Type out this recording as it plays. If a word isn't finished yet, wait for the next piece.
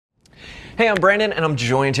Hey, I'm Brandon, and I'm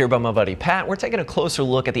joined here by my buddy Pat. We're taking a closer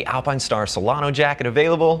look at the Alpinestars Solano jacket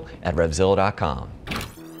available at RevZilla.com.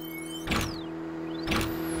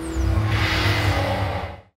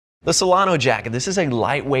 The Solano jacket, this is a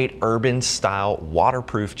lightweight urban style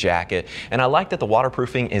waterproof jacket, and I like that the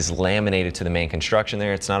waterproofing is laminated to the main construction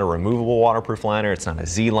there. It's not a removable waterproof liner, it's not a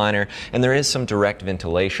Z liner, and there is some direct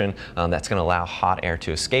ventilation that's going to allow hot air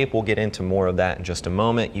to escape. We'll get into more of that in just a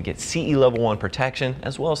moment. You get CE level 1 protection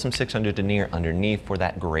as well as some 600 denier underneath for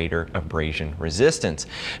that greater abrasion resistance.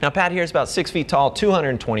 Now Pat here is about 6 feet tall,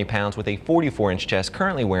 220 pounds with a 44-inch chest,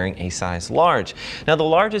 currently wearing a size large. Now the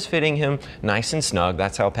large is fitting him nice and snug.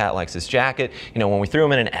 That's how Pat likes his jacket. You know, when we threw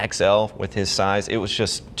him in an XL with his size, it was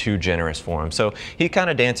just too generous for him. So he kind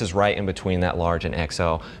of dances right in between that large and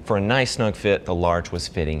XL. For a nice snug fit, the large was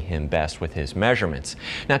fitting him best with his measurements.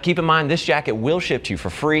 Now keep in mind, this jacket will ship to you for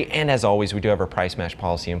free, and as always, we do have our price match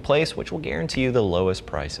policy in place, which will guarantee you the lowest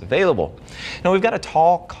price available. Now we've got a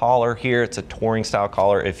tall collar here. It's a touring style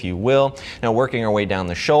collar, if you will. Now working our way down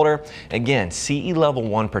the shoulder, again, CE level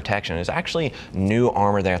 1 protection. There's actually new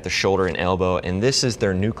armor there at the shoulder and elbow, and this is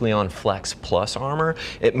their Nucleon Flex Plus armor.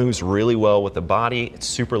 It moves really well with the body. It's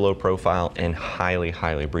super low profile and highly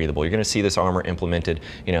breathable. You're going to see this armor implemented,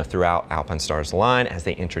 you know, throughout Alpinestars line as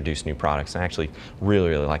they introduce new products. I actually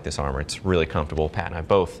really like this armor. It's really comfortable. Pat and I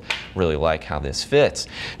both really like how this fits.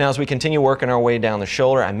 Now as we continue working our way down the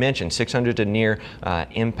shoulder, I mentioned 600 denier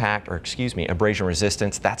abrasion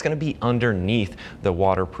resistance. That's going to be underneath the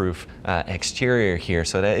waterproof exterior here.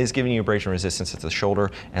 So that is giving you abrasion resistance at the shoulder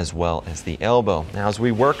as well as the elbow. Now as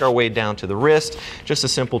we work our way down to the wrist, just a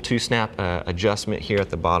simple 2-snap adjustment here at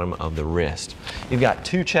the bottom of the wrist. You've got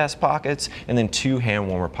 2 chest pockets and then 2 hand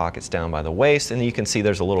warmer pockets down by the waist, and you can see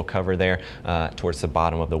there's a little cover there towards the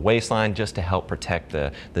bottom of the waistline just to help protect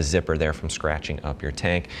the zipper there from scratching up your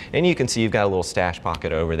tank. And you can see you've got a little stash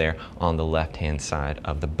pocket over there on the left hand side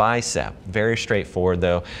of the bicep. Very straightforward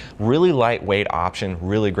though, really lightweight option,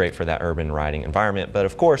 really great for that urban riding environment. But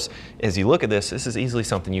of course, as you look at this is easily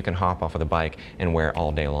something you can hop off of the bike and wear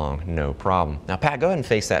all day long, no problem. Now Pat, go ahead and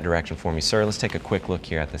face that direction for me, sir. Let's take a quick look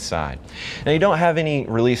here at the side. Now you don't have any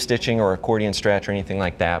relief stitching or accordion stretch or anything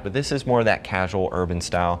like that, but this is more of that casual urban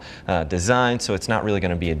style design, so it's not really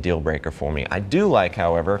going to be a deal breaker for me. I do like,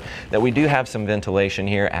 however, that we do have some ventilation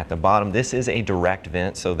here at the bottom. This is a direct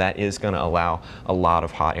vent, so that is going to allow a lot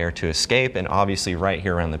of hot air to escape, and obviously right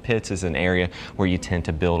here around the pits is an area where you tend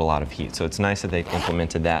to build a lot of heat. So it's nice that they've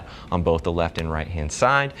implemented that on both the left and right hand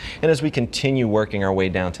side. And as we continue working our way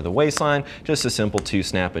down to the waistline, just a simple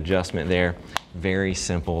 2-snap adjustment there. Very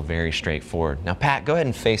simple, very straightforward. Now Pat, go ahead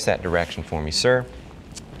and face that direction for me, sir.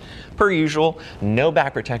 Per usual, no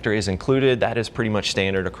back protector is included. That is pretty much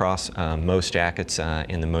standard across most jackets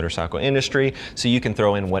in the motorcycle industry. So you can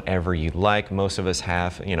throw in whatever you like. Most of us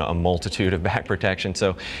have, you know, a multitude of back protection.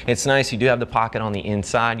 So it's nice. You do have the pocket on the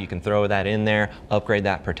inside. You can throw that in there, upgrade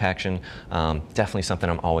that protection. Definitely something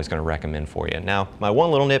I'm always going to recommend for you. Now, my one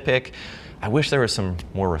little nitpick, I wish there was some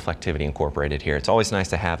more reflectivity incorporated here. It's always nice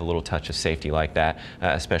to have a little touch of safety like that,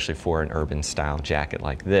 especially for an urban style jacket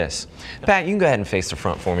like this. Pat, you can go ahead and face the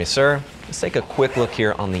front for me, sir. Let's take a quick look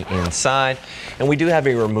here on the inside. And we do have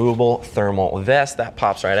a removable thermal vest that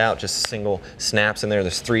pops right out, just single snaps in there.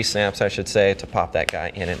 There's 3 snaps, I should say, to pop that guy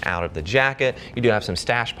in and out of the jacket. You do have some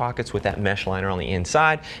stash pockets with that mesh liner on the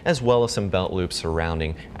inside, as well as some belt loops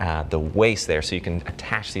surrounding the waist there. So you can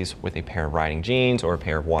attach these with a pair of riding jeans or a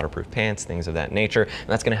pair of waterproof pants, things of that nature, and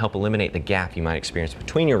that's going to help eliminate the gap you might experience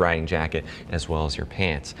between your riding jacket as well as your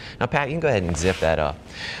pants. Now Pat, you can go ahead and zip that up.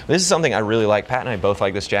 This is something I really like. Pat and I both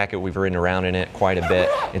like this jacket. We've ridden around in it quite a bit.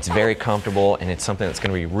 It's very comfortable, and it's something that's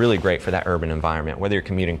going to be really great for that urban environment. Whether you're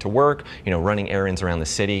commuting to work, you know, running errands around the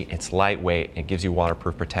city, it's lightweight, it gives you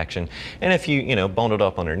waterproof protection, and if you know, bundled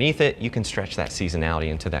up underneath it, you can stretch that seasonality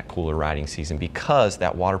into that cooler riding season because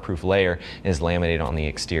that waterproof layer is laminated on the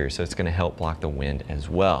exterior, so it's going to help block the wind as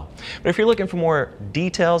well. But if you're looking for more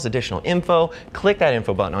details, additional info, click that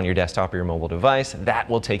info button on your desktop or your mobile device. That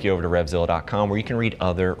will take you over to RevZilla.com where you can read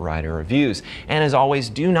other rider reviews. And as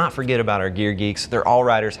always, do not forget about our gear geeks. They're all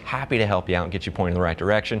riders, happy to help you out and get you pointed in the right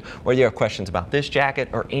direction. Whether you have questions about this jacket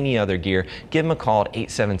or any other gear, give them a call at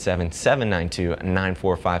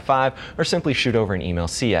 877-792-9455 or simply shoot over an email,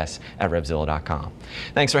 cs@RevZilla.com.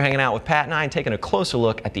 Thanks for hanging out with Pat and I and taking a closer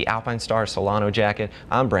look at the Alpinestars Solano jacket.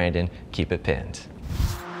 I'm Brandon. Keep it pinned.